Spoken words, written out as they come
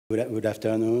Good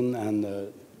afternoon,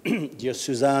 and dear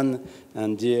Suzanne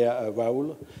and dear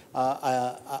Raoul.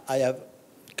 I have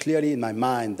clearly in my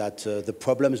mind that the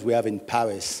problems we have in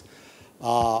Paris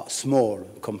are small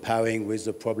comparing with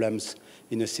the problems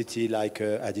in a city like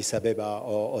Addis Ababa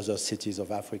or other cities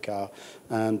of Africa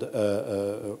and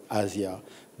Asia.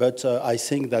 But I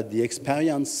think that the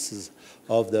experiences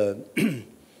of the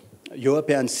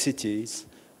European cities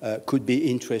could be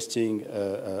interesting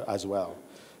as well.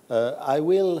 I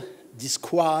will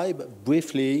describe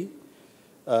briefly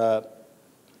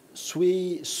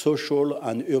three social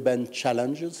and urban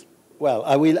challenges. Well,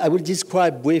 I will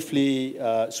describe briefly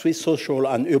three social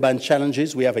and urban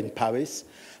challenges we have in Paris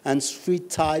and three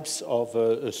types of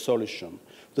solution.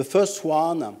 The first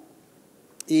one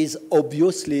is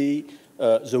obviously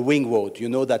the ring road. You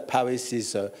know that Paris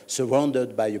is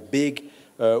surrounded by a big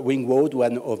ring road,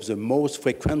 one of the most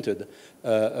frequented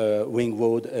ring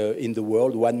road in the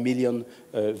world, 1 million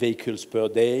vehicles per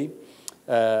day.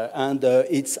 And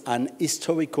it's an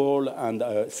historical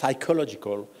and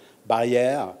psychological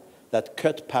barrier that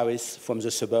cut Paris from the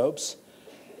suburbs.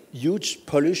 Huge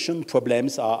pollution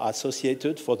problems are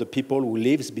associated for the people who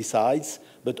live besides,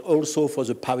 but also for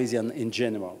the Parisian in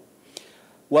general.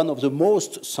 One of the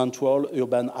most central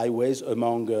urban highways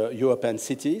among European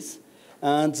cities,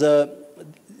 and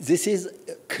this is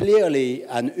clearly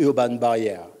an urban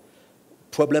barrier.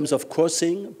 Problems of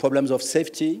crossing, problems of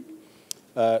safety,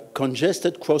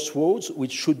 congested crossroads,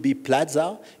 which should be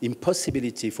plaza,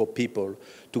 impossibility for people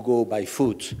to go by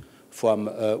foot from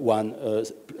one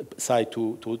side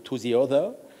to the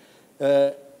other.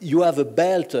 You have a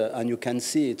belt, and you can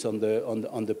see it on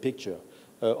the picture,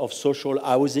 of social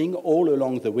housing all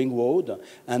along the ring road,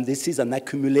 and this is an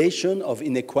accumulation of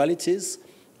inequalities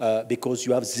because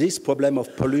you have this problem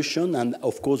of pollution and,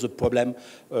 of course, the problem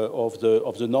of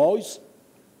the noise.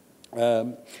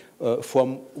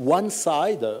 From one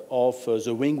side of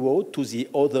the ring road to the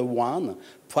other one,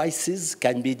 prices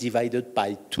can be divided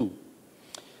by two.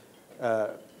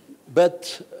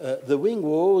 But the ring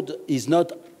road is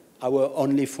not our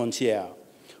only frontier.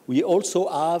 We also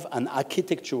have an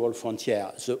architectural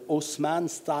frontier. The Haussmann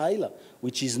style,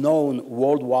 which is known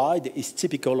worldwide, is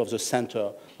typical of the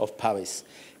center of Paris.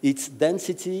 Its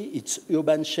density, its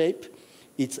urban shape,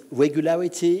 its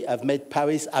regularity have made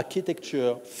Paris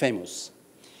architecture famous.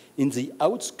 In the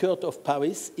outskirts of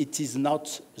Paris, it is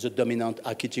not the dominant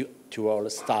architectural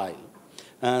style.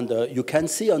 And you can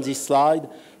see on this slide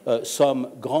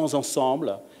some grands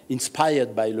ensembles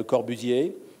inspired by Le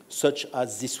Corbusier, such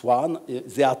as this one.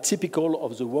 They are typical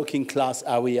of the working class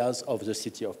areas of the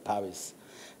city of Paris.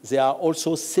 They are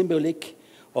also symbolic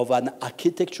of an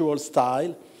architectural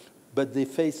style, but they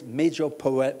face major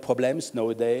problems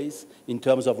nowadays in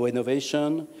terms of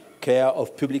renovation, care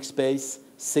of public space,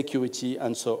 security,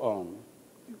 and so on.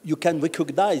 You can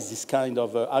recognize this kind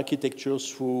of architecture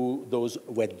through those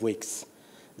red bricks.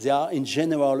 They are, in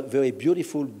general, very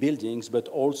beautiful buildings, but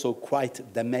also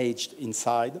quite damaged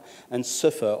inside and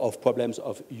suffer of problems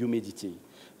of humidity.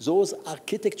 Those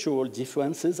architectural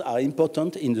differences are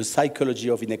important in the psychology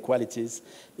of inequalities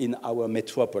in our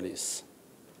metropolis.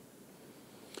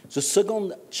 The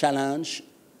second challenge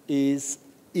is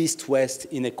east-west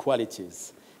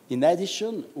inequalities. In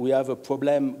addition, we have a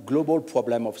global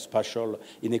problem of spatial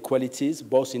inequalities,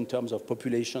 both in terms of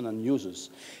population and users.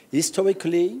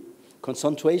 Historically,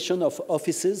 concentration of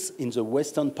offices in the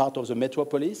western part of the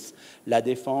metropolis, La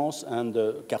Défense and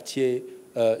the Quartier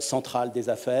Central des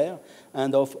Affaires,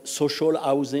 and of social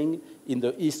housing in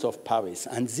the east of Paris.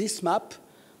 And this map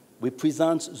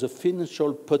represents the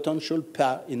financial potential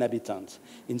per inhabitant.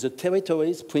 In the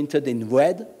territories printed in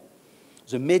red,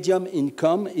 the median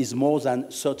income is more than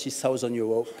 30,000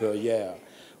 euros per year,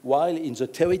 while in the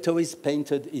territories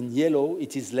painted in yellow,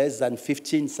 it is less than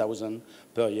 15,000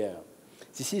 per year.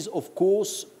 This is, of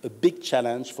course, a big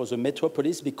challenge for the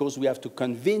metropolis because we have to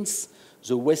convince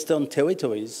the Western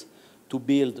territories to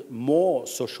build more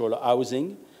social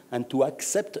housing and to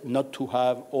accept not to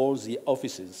have all the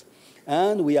offices.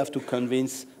 And we have to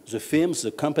convince the firms,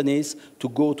 the companies, to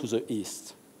go to the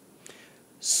east.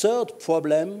 Third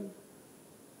problem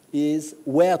is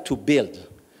where to build,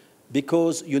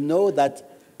 because you know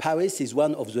that Paris is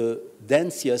one of the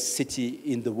densest cities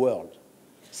in the world,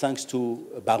 thanks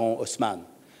to Baron Haussmann.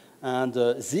 And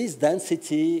this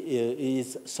density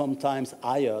is sometimes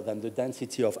higher than the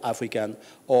density of African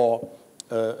or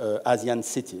Asian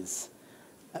cities.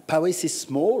 Paris is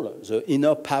small, the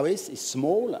inner Paris is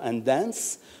small and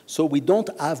dense, so we don't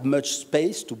have much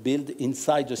space to build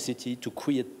inside the city to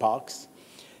create parks.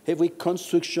 Every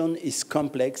construction is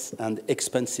complex and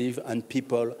expensive, and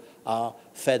people are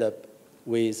fed up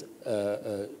with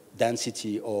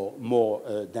density or more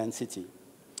density.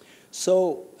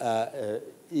 So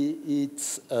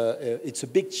it's a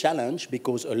big challenge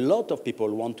because a lot of people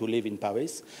want to live in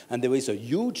Paris, and there is a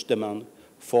huge demand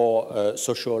for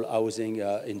social housing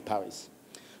in Paris.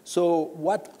 So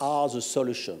what are the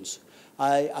solutions?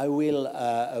 I will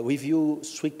review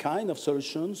three kinds of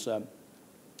solutions.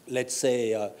 Let's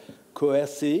say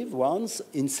coercive ones,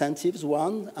 incentives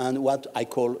one, and what I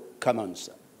call commons,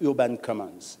 urban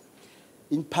commons.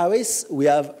 In Paris, we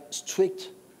have strict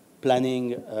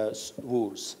planning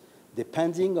rules.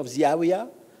 Depending on the area,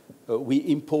 we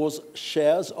impose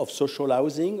shares of social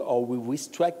housing or we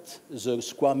restrict the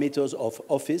square meters of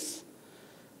office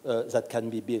that can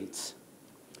be built.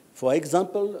 For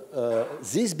example,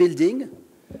 this building,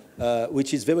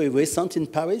 which is very recent in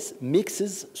Paris,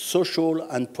 mixes social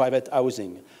and private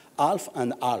housing, half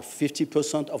and half,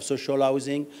 50% of social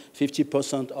housing,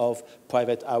 50% of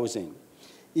private housing.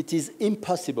 It is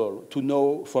impossible to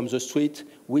know from the street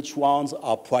which ones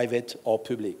are private or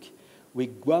public. We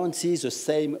guarantee the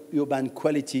same urban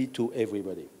quality to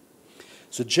everybody.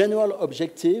 The general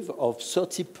objective of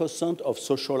 30% of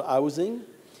social housing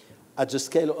at the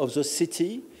scale of the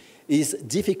city is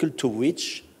difficult to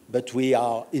reach, but we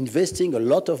are investing a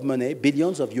lot of money,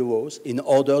 billions of euros, in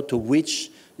order to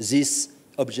reach this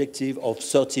objective of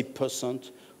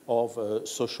 30% of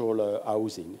social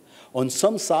housing. On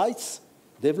some sites,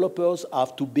 developers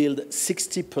have to build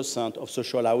 60% of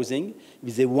social housing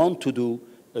if they want to do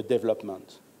a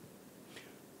development.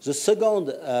 The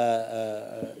second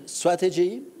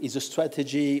strategy is a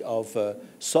strategy of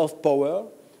soft power,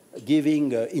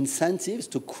 giving incentives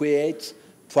to create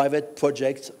private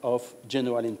projects of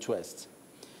general interest.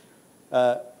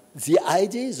 The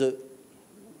idea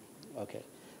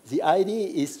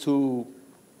is to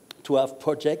have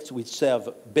projects which serve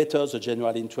better the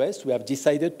general interest. We have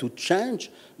decided to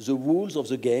change the rules of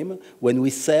the game when we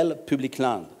sell public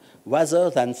land. Rather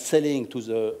than selling to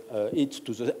it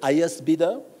to the highest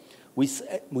bidder, we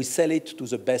sell it to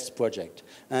the best project.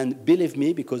 And believe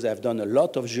me, because I've done a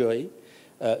lot of jury,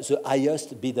 the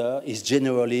highest bidder is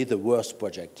generally the worst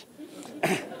project.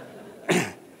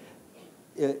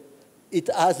 It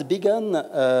has begun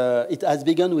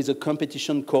with a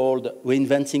competition called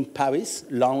Reinventing Paris,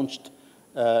 launched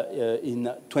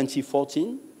in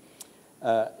 2014.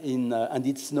 And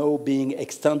it's now being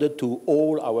extended to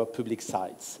all our public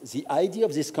sites. The idea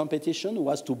of this competition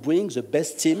was to bring the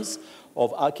best teams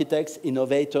of architects,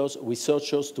 innovators,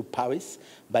 researchers to Paris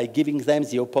by giving them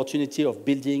the opportunity of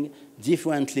building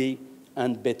differently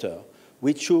and better.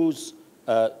 We chose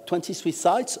 23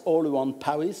 sites all around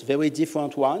Paris, very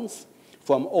different ones,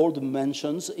 from old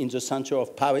mansions in the center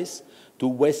of Paris to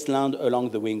wasteland along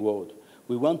the Ring Road.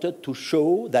 We wanted to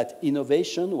show that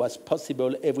innovation was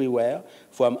possible everywhere,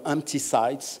 from empty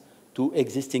sites to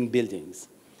existing buildings.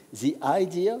 The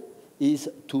idea is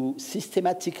to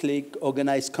systematically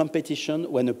organize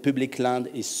competition when a public land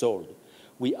is sold.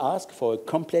 We ask for a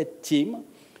complete team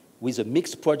with a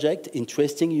mixed project,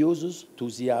 interesting users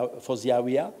for the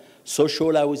area,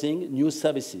 social housing, new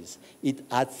services. It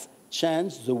has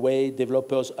changed the way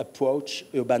developers approach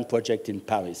urban projects in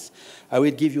Paris. I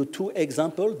will give you two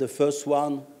examples. The first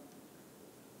one,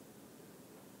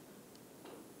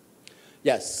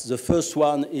 yes, the first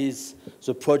one is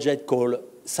the project called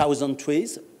 1,000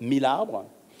 Trees, 1000 Arbres.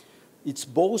 It's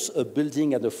both a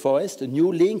building and a forest, a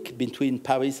new link between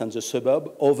Paris and the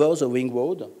suburb over the Ring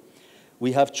Road.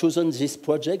 We have chosen this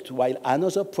project while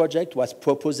another project was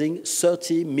proposing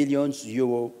 30 million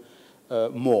euros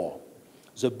more.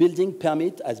 The building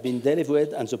permit has been delivered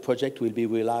and the project will be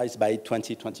realized by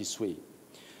 2023.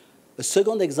 A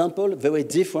second example, very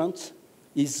different,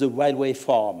 is the Railway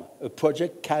Farm, a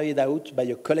project carried out by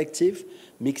a collective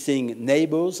mixing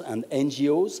neighbors and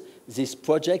NGOs. This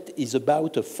project is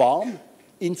about a farm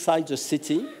inside the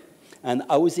city and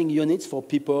housing units for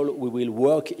people who will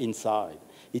work inside.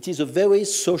 It is a very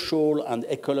social and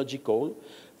ecological.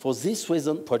 For this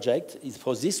reason,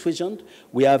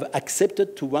 we have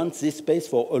accepted to rent this space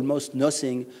for almost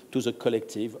nothing to the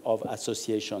collective of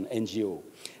association, NGO.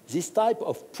 This type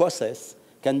of process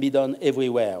can be done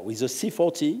everywhere. With the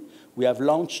C40, we have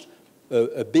launched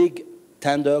a big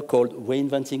tender called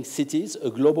Reinventing Cities, a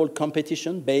global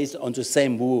competition based on the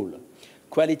same rule.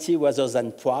 Quality rather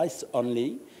than price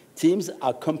only. Teams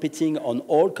are competing on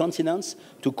all continents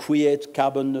to create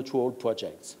carbon-neutral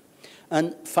projects.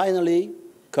 And finally,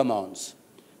 commons,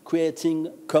 creating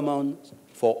commons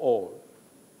for all.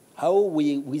 How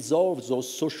we resolve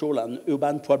those social and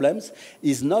urban problems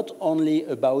is not only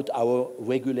about our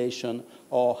regulation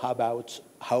or about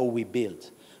how we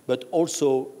build, but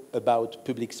also about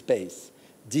public space.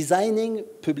 Designing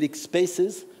public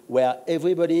spaces where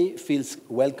everybody feels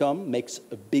welcome makes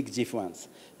a big difference.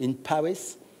 In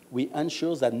Paris, we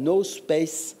ensure that no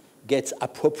space gets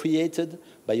appropriated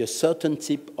by a certain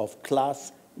type of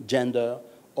class, gender,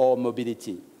 or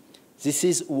mobility. This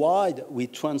is why we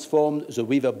transformed the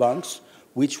riverbanks,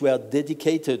 which were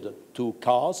dedicated to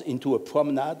cars, into a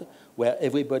promenade where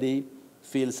everybody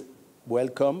feels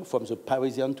welcome, from the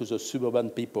Parisian to the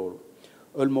suburban people.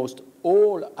 Almost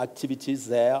all activities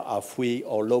there are free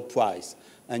or low price,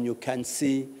 and you can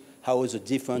see how the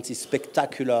difference is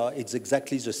spectacular. It's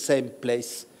exactly the same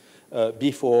place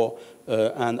before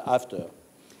and after.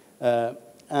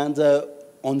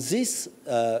 On this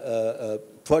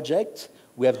project,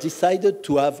 we have decided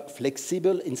to have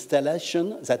flexible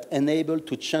installation that enable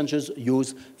to change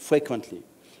use frequently.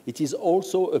 It is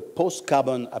also a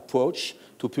post-carbon approach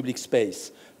to public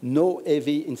space. No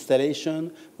heavy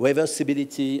installation,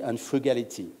 reversibility, and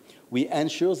frugality. We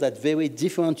ensure that very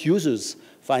different users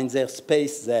find their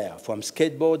space there, from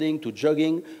skateboarding to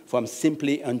jogging, from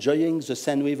simply enjoying the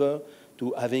Seine River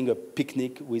to having a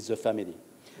picnic with the family.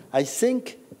 I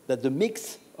think that the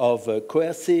mix of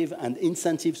coercive and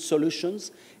incentive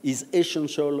solutions is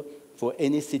essential for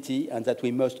any city, and that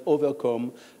we must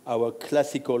overcome our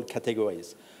classical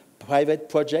categories. Private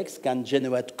projects can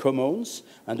generate commons,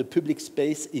 and the public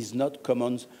space is not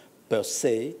commons per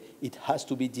se. It has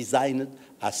to be designed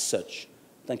as such.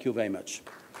 Thank you very much.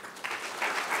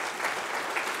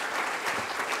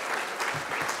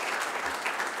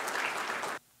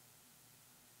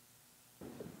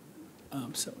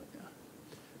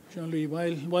 Jean-Louis,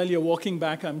 while you're walking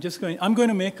back, I'm going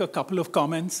to make a couple of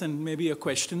comments and maybe a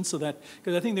question, so that,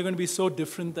 because I think they're going to be so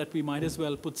different that we might as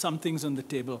well put some things on the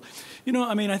table. You know,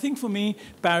 I mean, I think for me,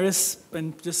 Paris,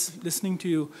 and just listening to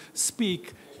you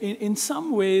speak, in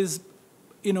some ways,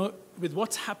 you know, with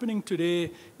what's happening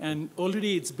today, and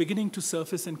already it's beginning to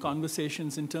surface in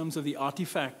conversations in terms of the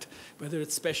artifact, whether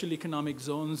it's special economic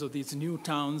zones or these new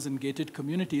towns and gated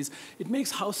communities, it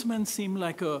makes Haussmann seem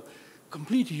like a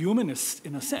complete humanist,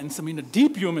 in a sense, I mean, a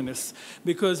deep humanist,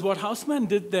 because what Haussmann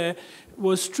did there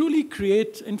was truly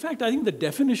create, in fact, I think the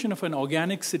definition of an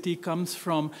organic city comes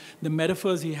from the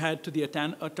metaphors he had to the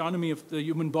autonomy of the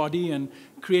human body and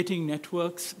creating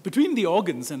networks between the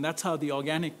organs, and that's how the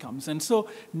organic comes. And so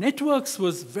networks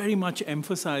was very much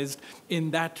emphasized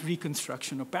in that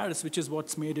reconstruction of Paris, which is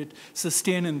what's made it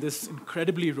sustain in this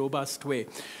incredibly robust way.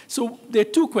 So there are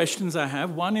two questions I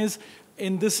have. One is,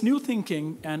 in this new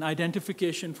thinking and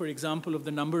identification, for example, of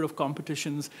the number of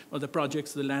competitions or the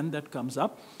projects, the land that comes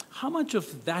up, how much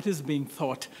of that is being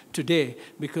thought today?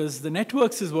 Because the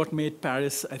networks is what made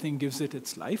Paris, I think, gives it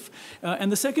its life.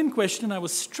 And the second question, I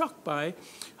was struck by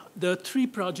the three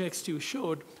projects you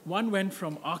showed. One went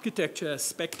from architecture as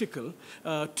spectacle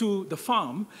to the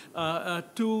farm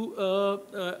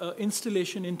to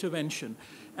installation intervention.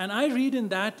 And I read in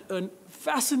that a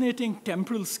fascinating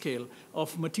temporal scale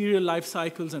of material life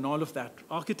cycles and all of that.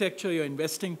 Architecture, you're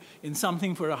investing in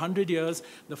something for 100 years.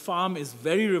 The farm is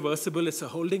very reversible. It's a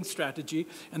holding strategy.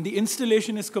 And the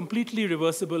installation is completely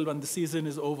reversible when the season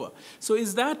is over. So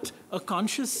is that a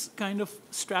conscious kind of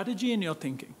strategy in your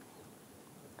thinking?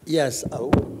 Yes.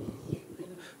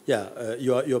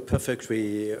 You're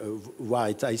perfectly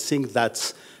right. I think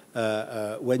that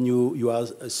when you are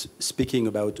speaking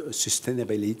about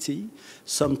sustainability,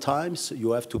 sometimes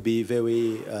you have to be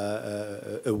very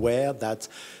aware that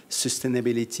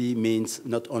sustainability means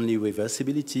not only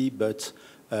reversibility, but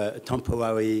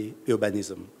temporary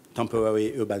urbanism,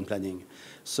 temporary urban planning.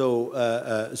 So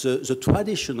the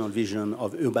traditional vision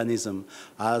of urbanism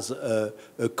as a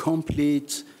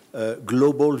complete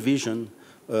global vision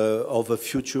of a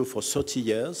future for 30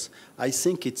 years, I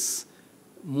think it's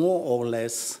more or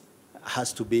less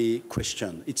has to be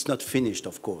questioned. It's not finished,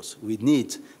 of course. We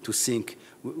need to think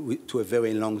to a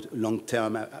very long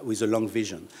term with a long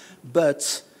vision.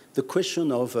 But the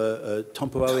question of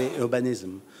temporary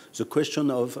urbanism, the question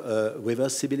of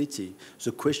reversibility,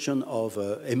 the question of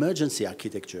emergency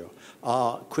architecture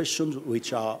are questions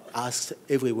which are asked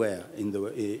everywhere in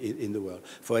the world.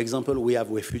 For example, we have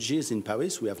refugees in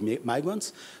Paris, we have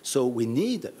migrants, so we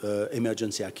need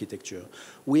emergency architecture.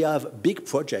 We have big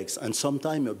projects, and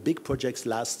sometimes big projects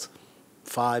last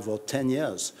 5 or 10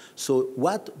 years. So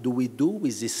what do we do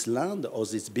with this land or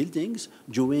these buildings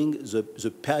during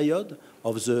the period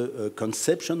of the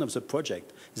conception of the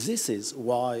project? This is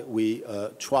why we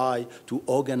try to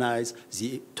organize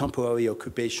the temporary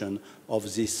occupation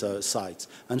of these sites.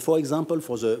 And for example,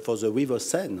 for the River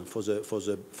Seine, for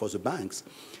the banks,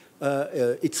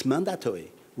 it's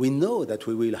mandatory. We know that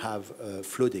we will have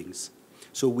floodings.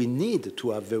 So we need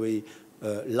to have very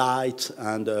light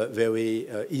and very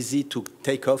easy to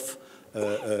take off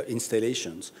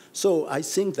installations. So I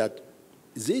think that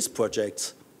these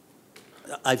projects,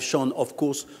 I've shown, of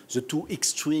course, the two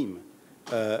extreme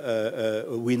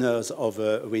winners of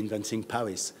Reinventing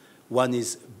Paris. One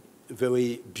is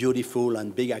very beautiful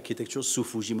and big architecture, Su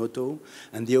Fujimoto,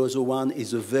 and the other one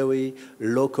is a very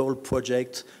local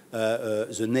project.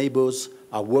 The neighbors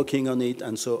are working on it,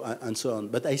 and so on.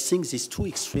 But I think these two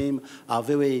extremes are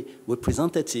very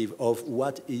representative of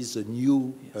what is the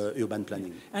new urban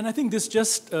planning. And I think this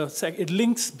just, it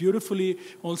links beautifully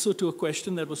also to a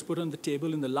question that was put on the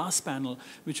table in the last panel,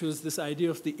 which was this idea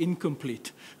of the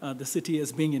incomplete, the city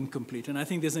as being incomplete. And I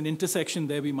think there's an intersection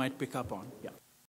there we might pick up on. Yeah.